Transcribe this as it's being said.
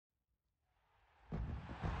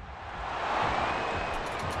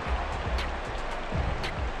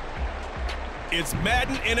It's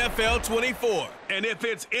Madden NFL 24, and if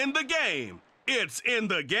it's in the game, it's in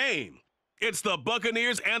the game. It's the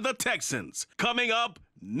Buccaneers and the Texans coming up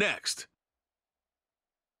next.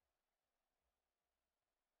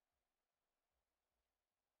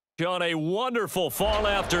 On a wonderful fall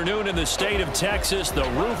afternoon in the state of Texas, the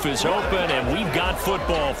roof is open, and we've got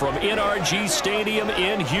football from NRG Stadium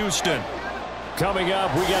in Houston. Coming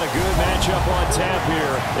up, we got a good matchup on tap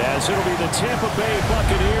here, as it'll be the Tampa Bay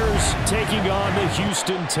Buccaneers taking on the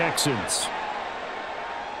Houston Texans.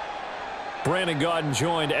 Brandon Gaudin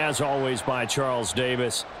joined, as always, by Charles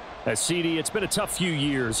Davis. CD, it's been a tough few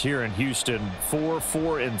years here in Houston.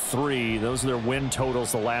 4-4-3. Those are their win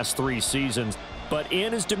totals the last 3 seasons. But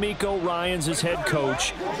in is D'Amico Ryans as head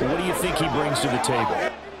coach. What do you think he brings to the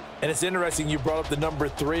table? And it's interesting you brought up the number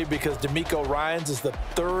 3 because D'Amico Ryans is the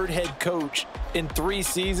 3rd head coach in 3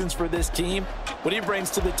 seasons for this team. What he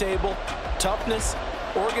brings to the table: toughness,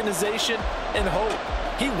 organization, and hope.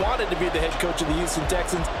 He wanted to be the head coach of the Houston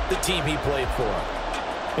Texans, the team he played for.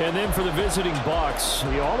 And then for the visiting Bucs,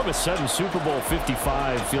 all of a sudden Super Bowl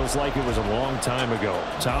 55 feels like it was a long time ago.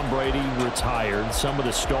 Tom Brady retired. Some of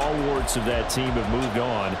the stalwarts of that team have moved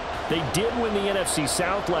on. They did win the NFC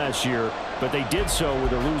South last year, but they did so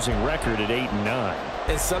with a losing record at 8-9.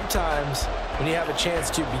 And sometimes when you have a chance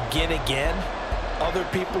to begin again, other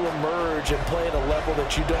people emerge and play at a level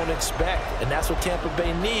that you don't expect. And that's what Tampa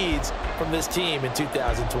Bay needs from this team in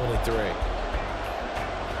 2023.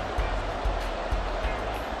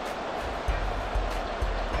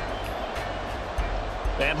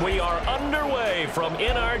 And we are underway from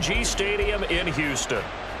NRG Stadium in Houston.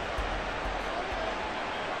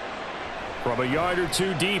 From a yard or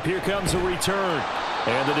 2 deep, here comes a return.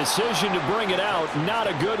 And the decision to bring it out, not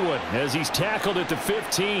a good one, as he's tackled at the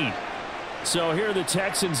 15. So here are the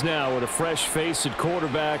Texans now with a fresh face at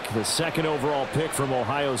quarterback, the 2nd overall pick from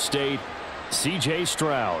Ohio State, C.J.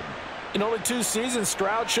 Stroud. In only 2 seasons,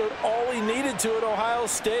 Stroud showed all he needed to at Ohio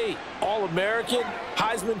State. All-American,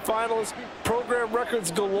 Heisman finalist, program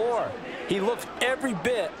records galore. He looked every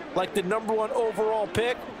bit like the number 1 overall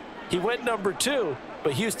pick. He went number 2,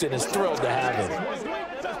 but Houston is thrilled to have him.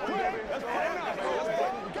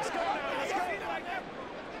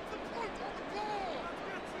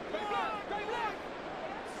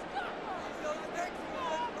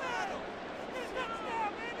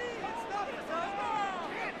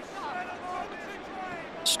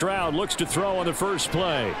 Stroud looks to throw on the first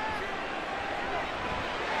play.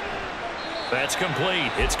 That's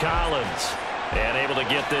complete. It's Collins. And able to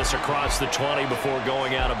get this across the 20 before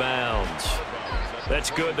going out of bounds. That's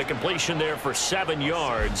good. The completion there for 7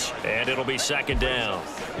 yards, and it'll be 2nd down.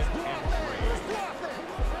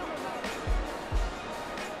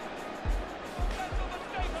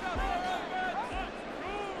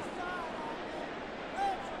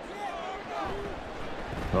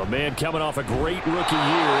 A man coming off a great rookie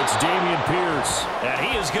year, it's Dameon Pierce. And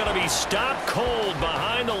he is going to be stopped cold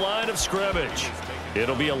behind the line of scrimmage.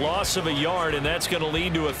 It'll be a loss of a yard, and that's going to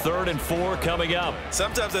lead to a 3rd and 4 coming up.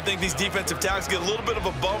 Sometimes I think these defensive tackles get a little bit of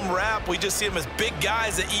a bum rap. We just see them as big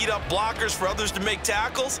guys that eat up blockers for others to make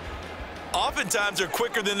tackles. Oftentimes they're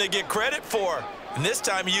quicker than they get credit for. And this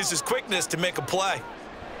time he uses quickness to make a play.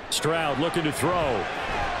 Stroud looking to throw.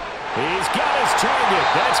 He's got his target.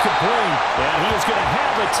 That's complete. And he is going to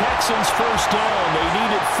have the Texans first down. They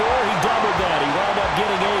needed 4. He doubled that. He wound up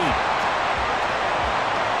getting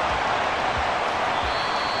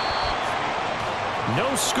 8.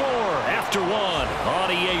 No score after 1 on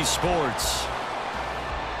EA Sports.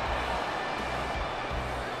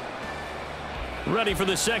 Ready for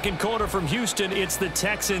the 2nd quarter from Houston. It's the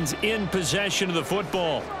Texans in possession of the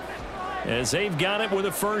football, as they've got it with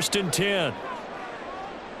a 1st and 10.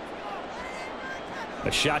 A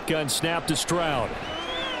shotgun snap to Stroud.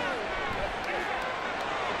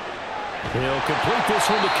 He'll complete this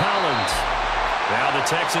one to Collins. Now the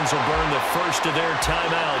Texans will burn the first of their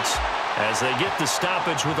timeouts as they get the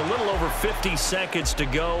stoppage with a little over 50 seconds to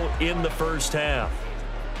go in the first half.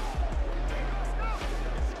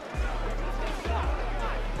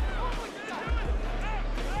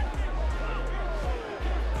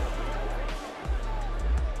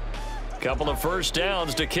 Couple of first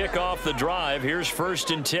downs to kick off the drive. Here's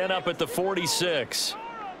 1st and 10 up at the 46.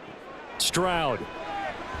 Stroud.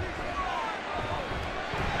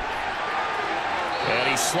 And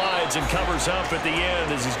he slides and covers up at the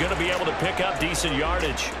end as he's going to be able to pick up decent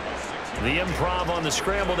yardage. The improv on the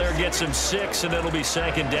scramble there gets him 6, and it'll be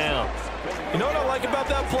 2nd down. You know what I like about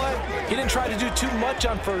that play? He didn't try to do too much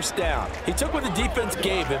on 1st down. He took what the defense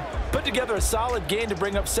gave him, put together a solid gain to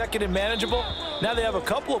bring up 2nd and manageable. Now they have a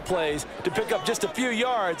couple of plays to pick up just a few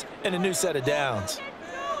yards and a new set of downs.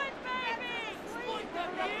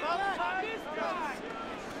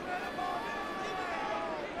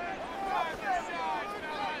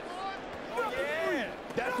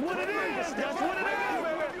 what it is. That's what it is.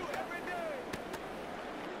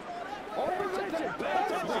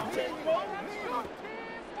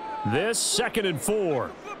 This 2nd and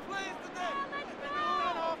 4.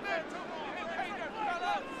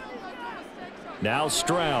 Now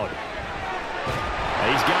Stroud.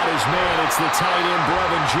 He's got his man. It's the tight end,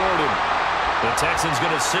 Brevin Jordan. The Texans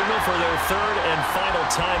going to signal for their 3rd and final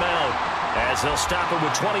timeout as they'll stop it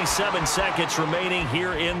with 27 seconds remaining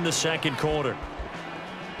here in the 2nd quarter.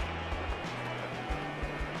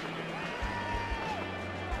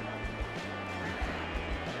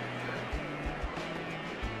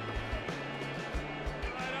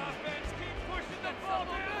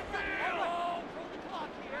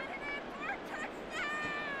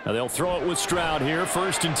 Now they'll throw it with Stroud here,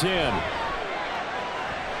 1st and 10.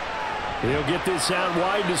 He'll get this out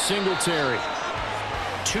wide to Singletary.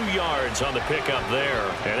 2 yards on the pickup there,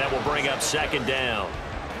 and that will bring up 2nd down. A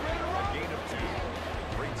gain of 2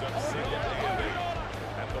 brings up 2nd and 8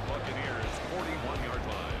 at the Buccaneers' 41-yard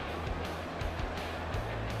line.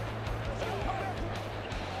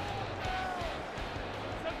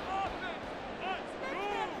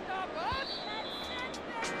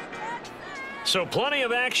 So plenty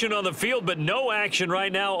of action on the field, but no action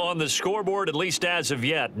right now on the scoreboard, at least as of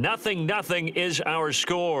yet. 0-0 is our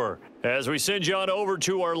score. As we send you on over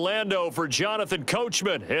to Orlando for Jonathan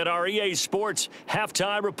Coachman at our EA Sports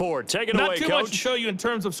Halftime Report. Take it away, Coach. Not too much to show you in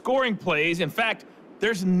terms of scoring plays. In fact,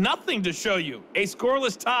 there's nothing to show you. A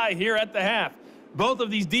scoreless tie here at the half. Both of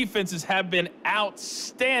these defenses have been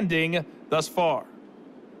outstanding thus far.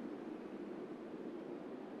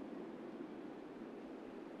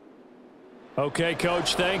 Okay,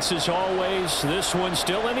 Coach, thanks as always. This one's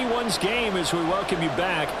still anyone's game as we welcome you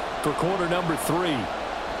back for quarter number 3.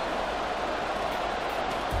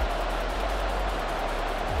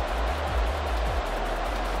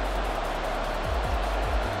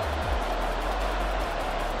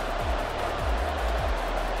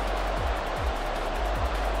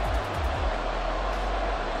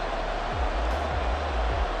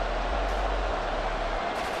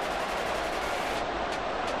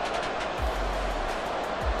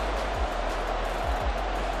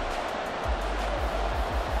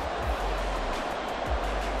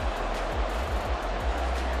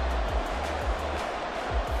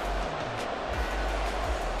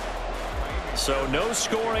 So no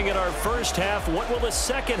scoring in our first half. What will the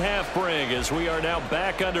second half bring as we are now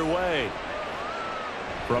back underway?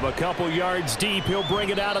 From a couple yards deep, he'll bring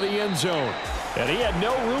it out of the end zone. And he had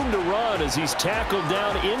no room to run as he's tackled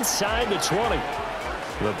down inside the 20.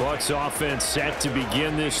 The Bucs offense set to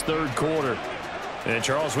begin this 3rd quarter. And,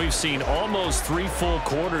 Charles, we've seen almost 3 full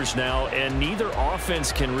quarters now, and neither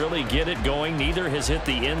offense can really get it going. Neither has hit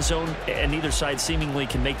the end zone, and neither side seemingly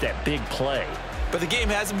can make that big play. But the game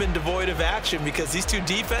hasn't been devoid of action because these two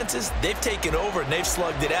defenses, they've taken over and they've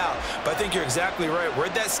slugged it out. But I think you're exactly right. We're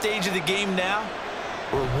at that stage of the game now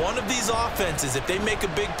where one of these offenses, if they make a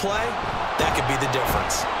big play, that could be the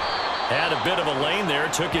difference. Had a bit of a lane there,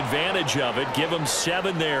 took advantage of it. Give them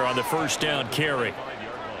 7 there on the first down carry.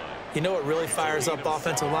 You know what really fires up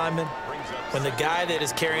offensive linemen? When the guy that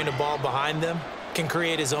is carrying the ball behind them can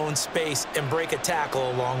create his own space and break a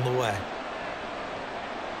tackle along the way.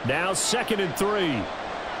 Now 2nd and 3.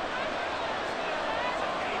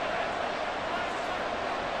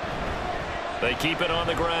 They keep it on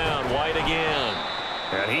the ground. White again.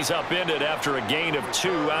 And he's upended after a gain of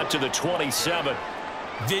 2 out to the 27.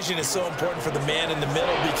 Vision is so important for the man in the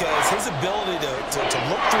middle because his ability to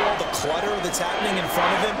look through all the clutter that's happening in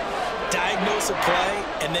front of him, diagnose a play,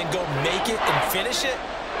 and then go make it and finish it,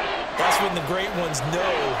 that's when the great ones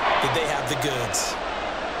know that they have the goods.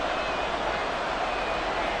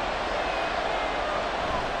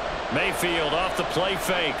 Mayfield off the play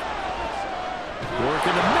fake.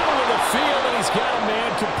 Working the middle of the field, and he's got a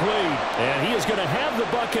man complete. And he is going to have the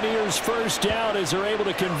Buccaneers first down as they're able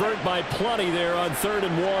to convert by plenty there on 3rd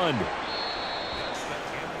and 1.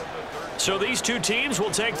 So these two teams will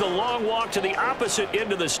take the long walk to the opposite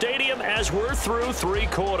end of the stadium as we're through 3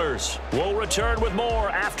 quarters. We'll return with more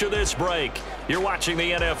after this break. You're watching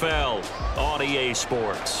the NFL on EA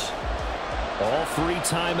Sports. All 3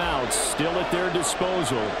 timeouts still at their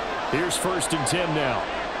disposal. Here's 1st and 10 now.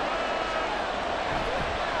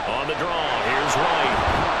 On the draw, here's White.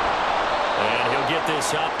 And he'll get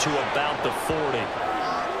this up to about the 40.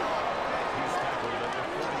 He's tackled at the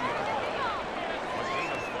 40-yard line. A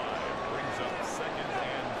gain of 5 brings up 2nd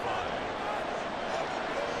and 5.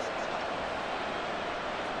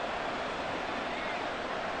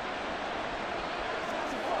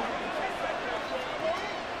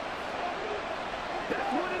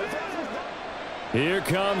 Here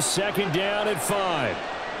comes 2nd down at 5.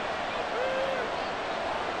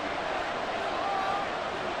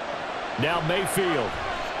 Now Mayfield.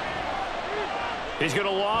 He's going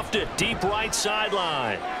to loft it deep right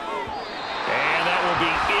sideline. And that will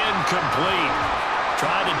be incomplete.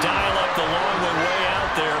 Trying to dial up the long one way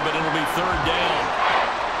out there, but it'll be third down.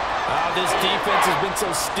 This defense has been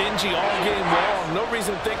so stingy all game long. No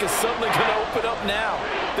reason to think it's suddenly going to open up now.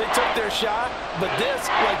 They took their shot, but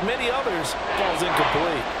this, like many others, falls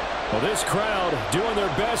incomplete. Well, this crowd doing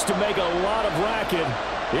their best to make a lot of racket.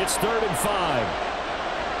 It's 3rd and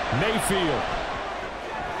 5. Mayfield.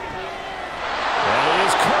 That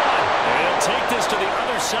is caught. And he'll take this to the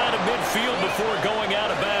other side of midfield before going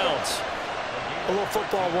out of bounds. A little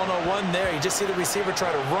football 101 there. You just see the receiver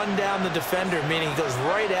try to run down the defender, meaning he goes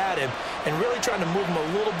right at him and really trying to move him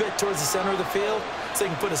a little bit towards the center of the field so he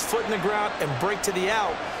can put his foot in the ground and break to the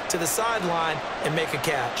out, to the sideline, and make a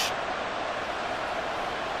catch.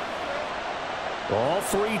 All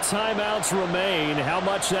 3 timeouts remain. How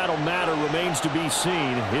much that'll matter remains to be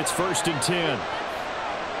seen. It's 1st and 10.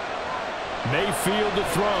 Mayfield to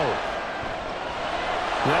throw.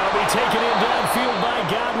 That'll be taken in downfield by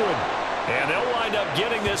Godwin. And they'll wind up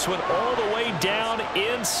getting this one all the way down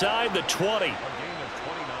inside the 20.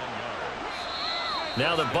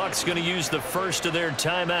 Now the Bucs going to use the first of their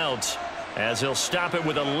timeouts as he'll stop it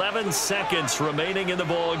with 11 seconds remaining in the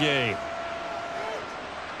ball game.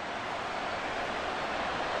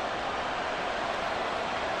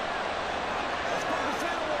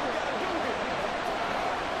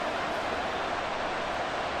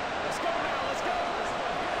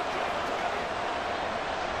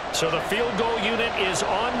 So the field goal unit is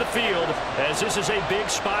on the field as this is a big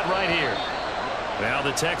spot right here. Now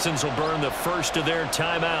the Texans will burn the first of their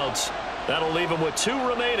timeouts. That'll leave them with 2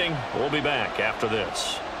 remaining. We'll be back after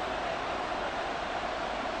this.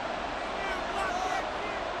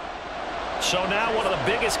 So now one of the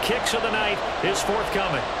biggest kicks of the night is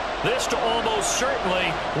forthcoming. This to almost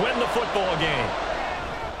certainly win the football game.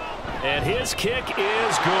 And his kick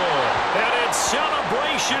is good. And it's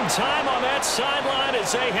celebration time on that sideline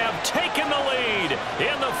as they have taken the lead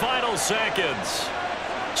in the final seconds.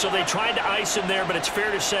 So they tried to ice him there, but it's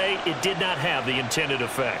fair to say it did not have the intended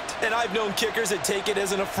effect. And I've known kickers that take it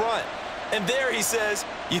as an affront. And there he says,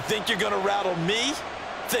 you think you're going to rattle me?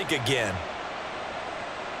 Think again.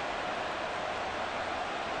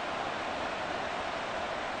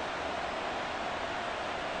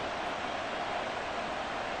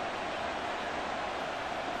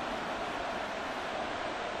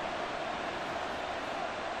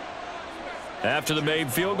 After the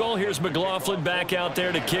made field goal, here's McLaughlin back out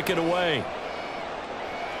there to kick it away.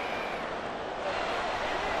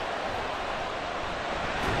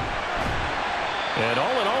 And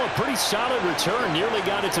all in all, a pretty solid return. Nearly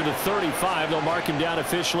got it to the 35. They'll mark him down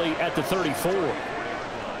officially at the 34.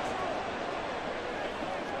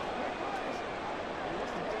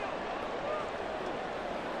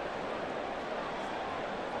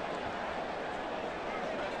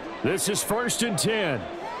 This is 1st and 10.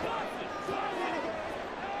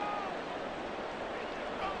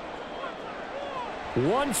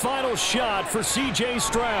 One final shot for C.J.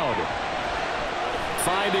 Stroud.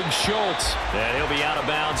 Finding Schultz. And he'll be out of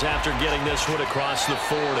bounds after getting this one across the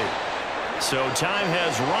 40. So time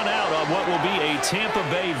has run out on what will be a Tampa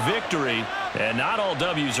Bay victory. And not all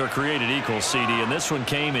W's are created equal, CD, and this one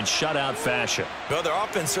came in shutout fashion. Well, their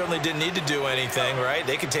offense certainly didn't need to do anything, right?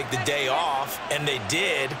 They could take the day off, and they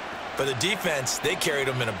did. But the defense, they carried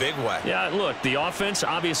them in a big way. Yeah, look, the offense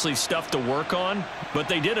obviously stuff to work on, but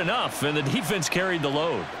they did enough, and the defense carried the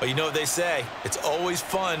load. But you know what they say? It's always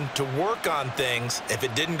fun to work on things if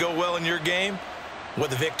it didn't go well in your game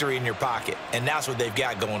with a victory in your pocket. And that's what they've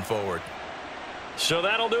got going forward. So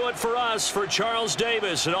that'll do it for us. For Charles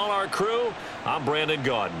Davis and all our crew, I'm Brandon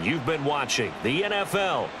Gaudin. You've been watching the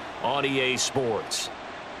NFL on EA Sports.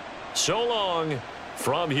 So long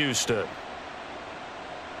from Houston.